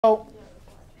So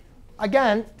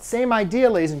again, same idea,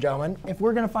 ladies and gentlemen. If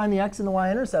we're going to find the x and the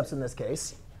y-intercepts in this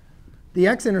case, the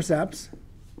x-intercepts,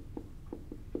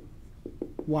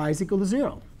 y is equal to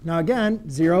 0. Now again,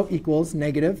 0 equals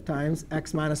negative times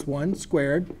x minus 1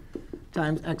 squared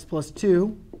times x plus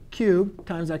 2 cubed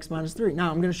times x minus 3.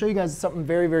 Now I'm going to show you guys something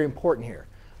very, very important here.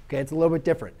 OK, it's a little bit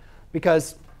different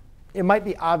because it might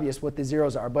be obvious what the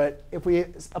zeros are. But if we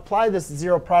apply this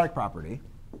zero product property,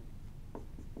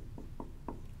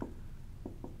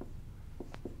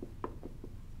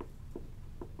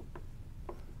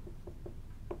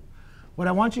 what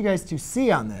I want you guys to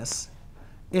see on this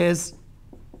is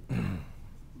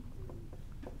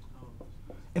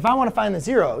if I want to find the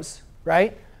zeros,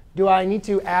 right, do I need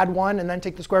to add 1 and then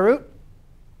take the square root?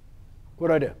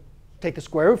 What do? Take the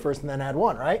square root first and then add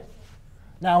 1, right?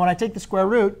 Now, when I take the square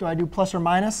root, do I do plus or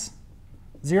minus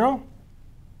 0?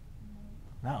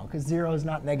 No, because 0 is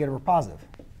not negative or positive.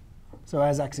 So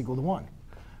as x equal to 1.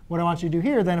 What I want you to do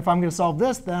here, then, if I'm going to solve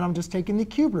this, then I'm just taking the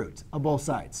cube root of both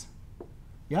sides.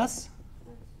 Yes?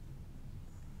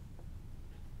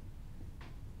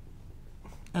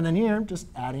 And then here, just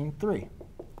adding 3.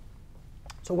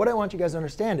 So what I want you guys to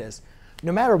understand is,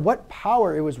 no matter what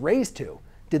power it was raised to,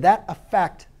 did that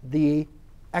affect the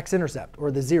x-intercept, or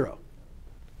the 0?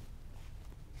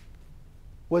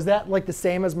 Was that like the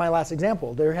same as my last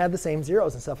example? They had the same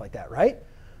zeros and stuff like that, right?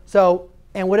 So,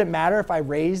 and would it matter if I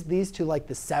raised these to like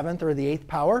the 7th or the 8th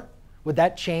power? Would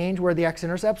that change where the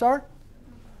x-intercepts are?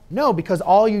 No, because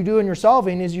all you do in your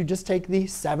solving is you just take the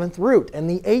 7th root and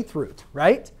the 8th root,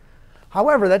 right?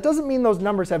 However, that doesn't mean those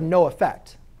numbers have no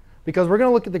effect, because we're going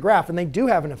to look at the graph, and they do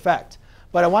have an effect.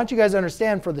 But I want you guys to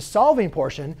understand, for the solving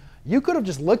portion, you could have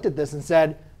just looked at this and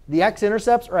said, the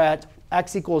x-intercepts are at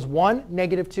x equals 1,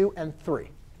 negative 2, and 3.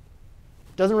 It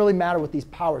doesn't really matter what these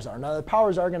powers are. Now, the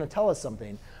powers are going to tell us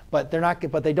something, but they're not.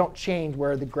 But they don't change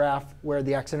where the graph, where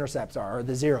the x-intercepts are, or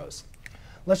the zeros.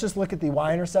 Let's just look at the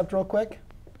y-intercept real quick,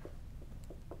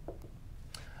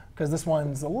 because this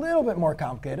one's a little bit more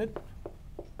complicated.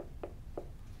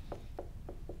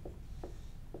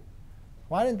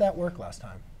 Why didn't that work last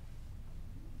time?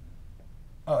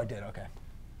 Oh, it did. OK.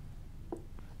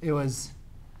 It was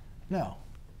no.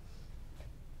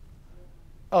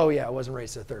 Oh, yeah, it wasn't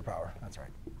raised to the 3rd power. That's right.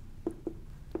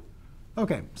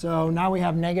 OK, so now we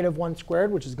have negative 1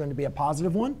 squared, which is going to be a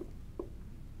positive 1.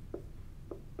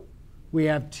 We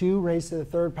have 2 raised to the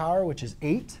 3rd power, which is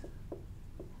 8.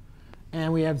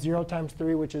 And we have 0 times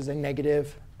 3, which is a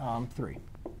negative 3.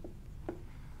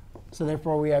 So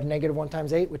therefore, we have negative 1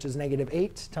 times 8, which is negative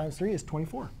 8 times 3 is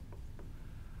 24.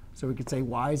 So we could say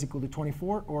y is equal to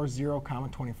 24, or 0,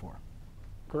 24.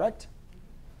 Correct?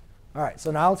 All right,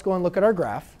 so now let's go and look at our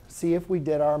graph, see if we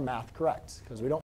did our math correct, because we don't